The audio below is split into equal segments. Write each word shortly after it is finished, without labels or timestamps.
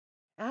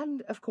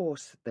And, of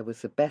course, there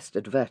was the best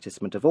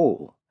advertisement of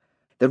all,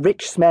 the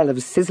rich smell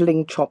of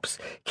sizzling chops,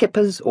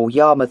 kippers or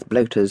Yarmouth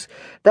bloaters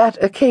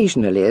that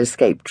occasionally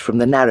escaped from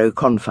the narrow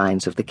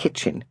confines of the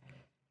kitchen.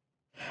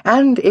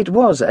 And it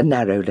was a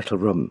narrow little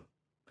room,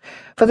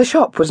 for the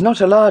shop was not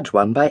a large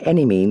one by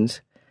any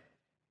means.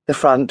 The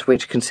front,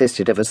 which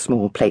consisted of a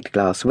small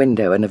plate-glass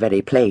window and a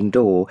very plain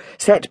door,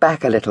 set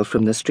back a little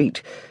from the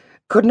street,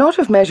 could not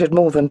have measured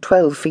more than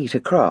 12 feet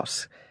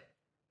across.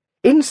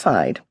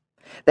 Inside,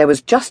 there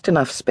was just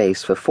enough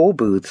space for 4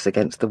 booths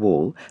against the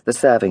wall, the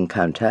serving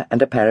counter,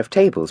 and a pair of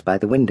tables by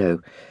the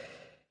window.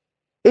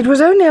 It was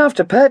only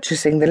after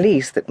purchasing the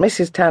lease that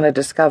Mrs. Tanner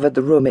discovered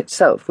the room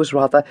itself was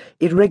rather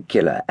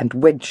irregular and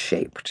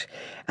wedge-shaped,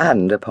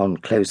 and, upon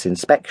close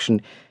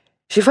inspection,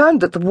 she found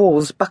that the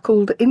walls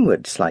buckled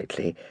inward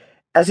slightly,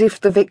 as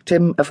if the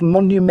victim of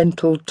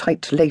monumental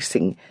tight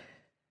lacing.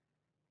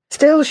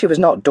 Still, she was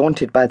not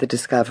daunted by the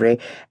discovery,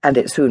 and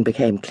it soon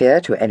became clear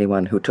to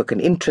anyone who took an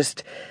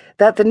interest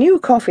that the new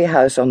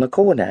coffee-house on the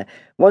corner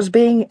was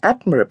being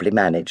admirably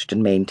managed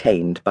and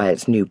maintained by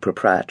its new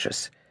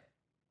proprietress.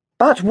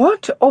 But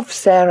what of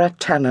Sarah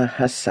Tanner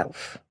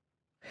herself?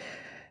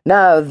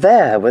 Now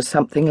there was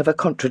something of a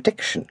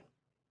contradiction.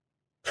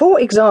 For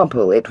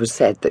example, it was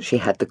said that she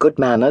had the good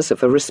manners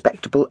of a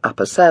respectable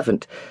upper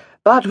servant,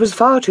 but was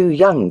far too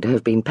young to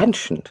have been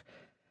pensioned,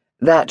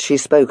 that she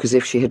spoke as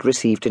if she had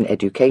received an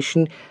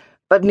education,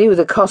 but knew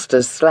the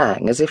coster's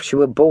slang as if she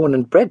were born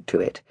and bred to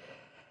it,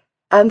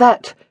 and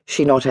that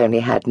she not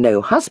only had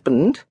no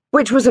husband,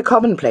 which was a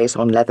commonplace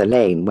on Leather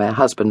Lane, where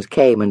husbands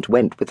came and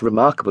went with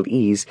remarkable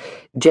ease,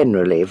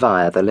 generally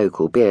via the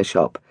local beer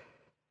shop,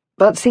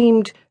 but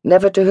seemed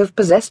never to have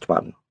possessed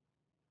one.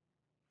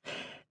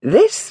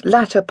 This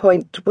latter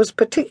point was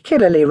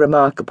particularly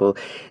remarkable,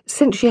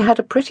 since she had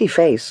a pretty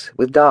face,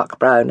 with dark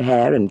brown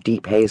hair and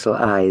deep hazel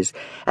eyes,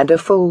 and a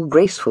full,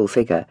 graceful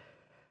figure,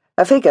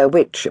 a figure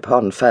which,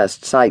 upon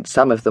first sight,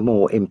 some of the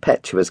more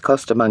impetuous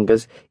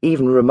costermongers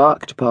even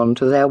remarked upon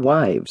to their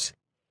wives.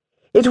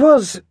 It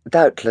was,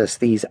 doubtless,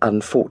 these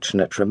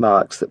unfortunate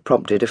remarks that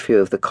prompted a few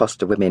of the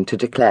coster women to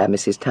declare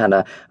Mrs.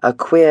 Tanner a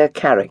queer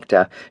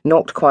character,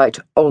 not quite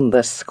on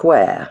the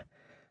square,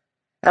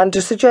 and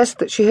to suggest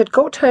that she had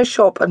got her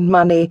shop and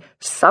money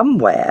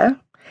somewhere,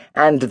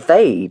 and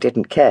they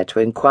didn't care to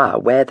inquire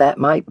where that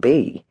might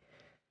be.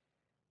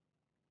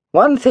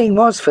 One thing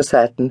was for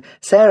certain,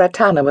 Sarah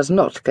Tanner was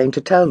not going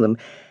to tell them,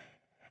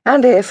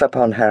 and if,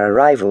 upon her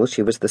arrival,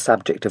 she was the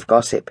subject of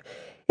gossip,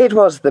 it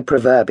was the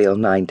proverbial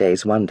 9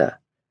 days' wonder,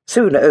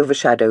 soon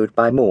overshadowed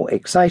by more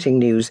exciting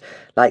news,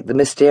 like the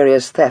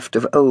mysterious theft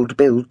of old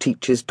Bill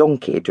Teach's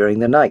donkey during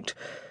the night,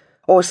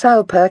 or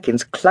Sal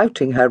Perkins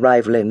clouting her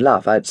rival in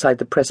love outside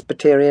the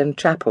Presbyterian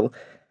chapel.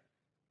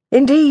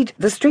 Indeed,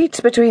 the streets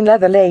between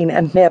Leather Lane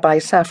and nearby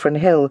Saffron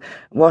Hill,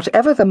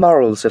 whatever the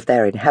morals of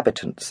their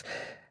inhabitants,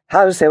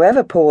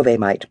 howsoever poor they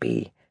might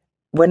be,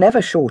 were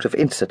never short of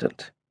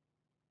incident.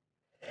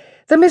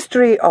 The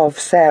mystery of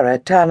Sarah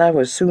Tanner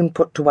was soon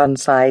put to one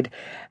side,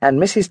 and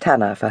Mrs.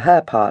 Tanner, for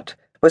her part,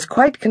 was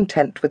quite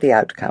content with the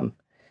outcome.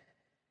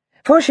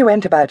 For she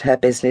went about her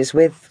business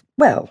with,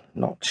 well,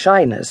 not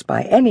shyness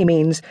by any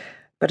means,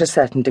 but a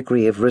certain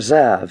degree of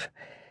reserve.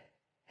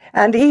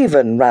 And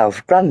even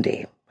Ralph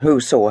Grundy,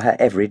 who saw her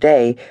every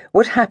day,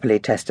 would happily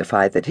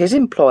testify that his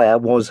employer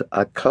was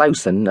a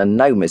close 'un and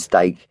no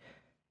mistake.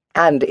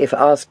 And if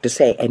asked to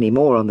say any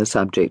more on the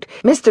subject,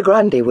 Mr.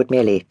 Grundy would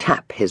merely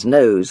tap his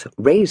nose,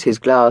 raise his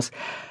glass,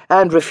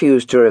 and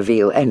refuse to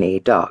reveal any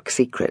dark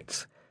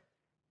secrets.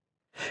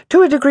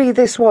 To a degree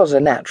this was a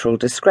natural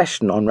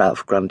discretion on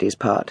Ralph Grundy's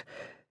part,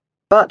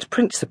 but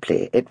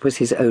principally it was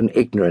his own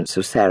ignorance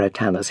of Sarah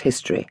Tanner's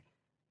history.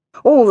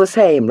 All the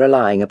same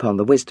relying upon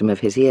the wisdom of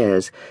his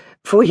years,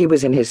 for he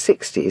was in his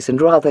 60s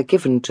and rather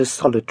given to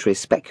solitary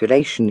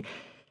speculation,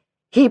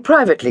 he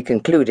privately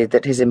concluded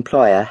that his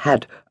employer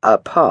had a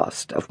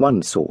past of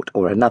one sort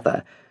or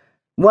another,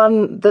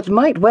 one that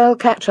might well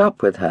catch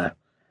up with her.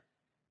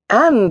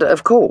 And,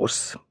 of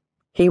course,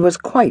 he was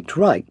quite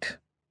right.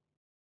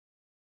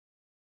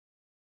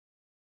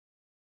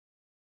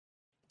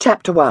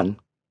 Chapter 1.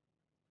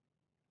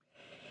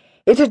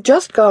 It had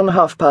just gone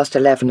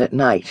 11:30 at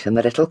night, and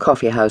the little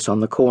coffee-house on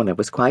the corner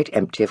was quite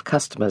empty of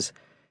customers.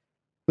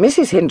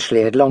 Mrs.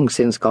 Hinchley had long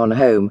since gone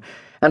home,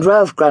 and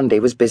Ralph Grundy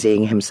was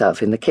busying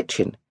himself in the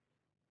kitchen.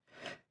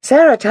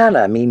 Sarah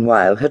Tanner,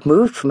 meanwhile, had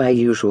moved from her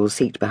usual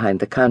seat behind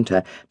the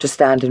counter to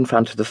stand in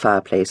front of the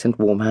fireplace and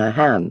warm her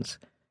hands.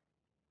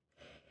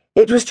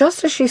 It was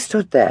just as she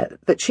stood there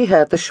that she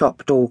heard the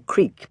shop door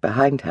creak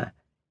behind her.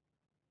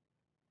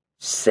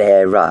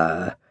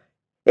 "Sarah,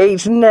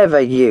 it's never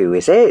you,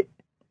 is it?"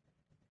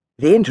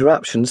 The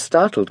interruption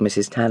startled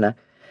Mrs. Tanner.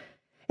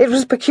 It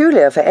was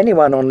peculiar for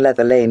anyone on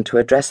Leather Lane to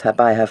address her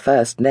by her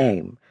first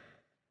name.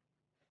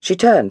 She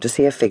turned to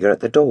see a figure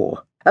at the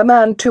door, a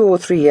man 2 or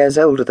 3 years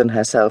older than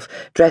herself,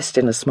 dressed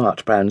in a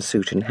smart brown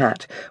suit and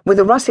hat, with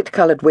a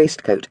russet-coloured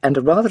waistcoat and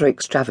a rather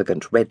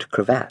extravagant red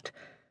cravat.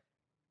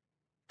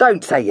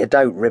 "Don't say you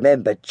don't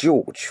remember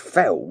George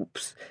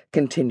Phelps,"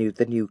 continued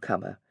the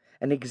newcomer,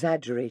 an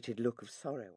exaggerated look of sorrow.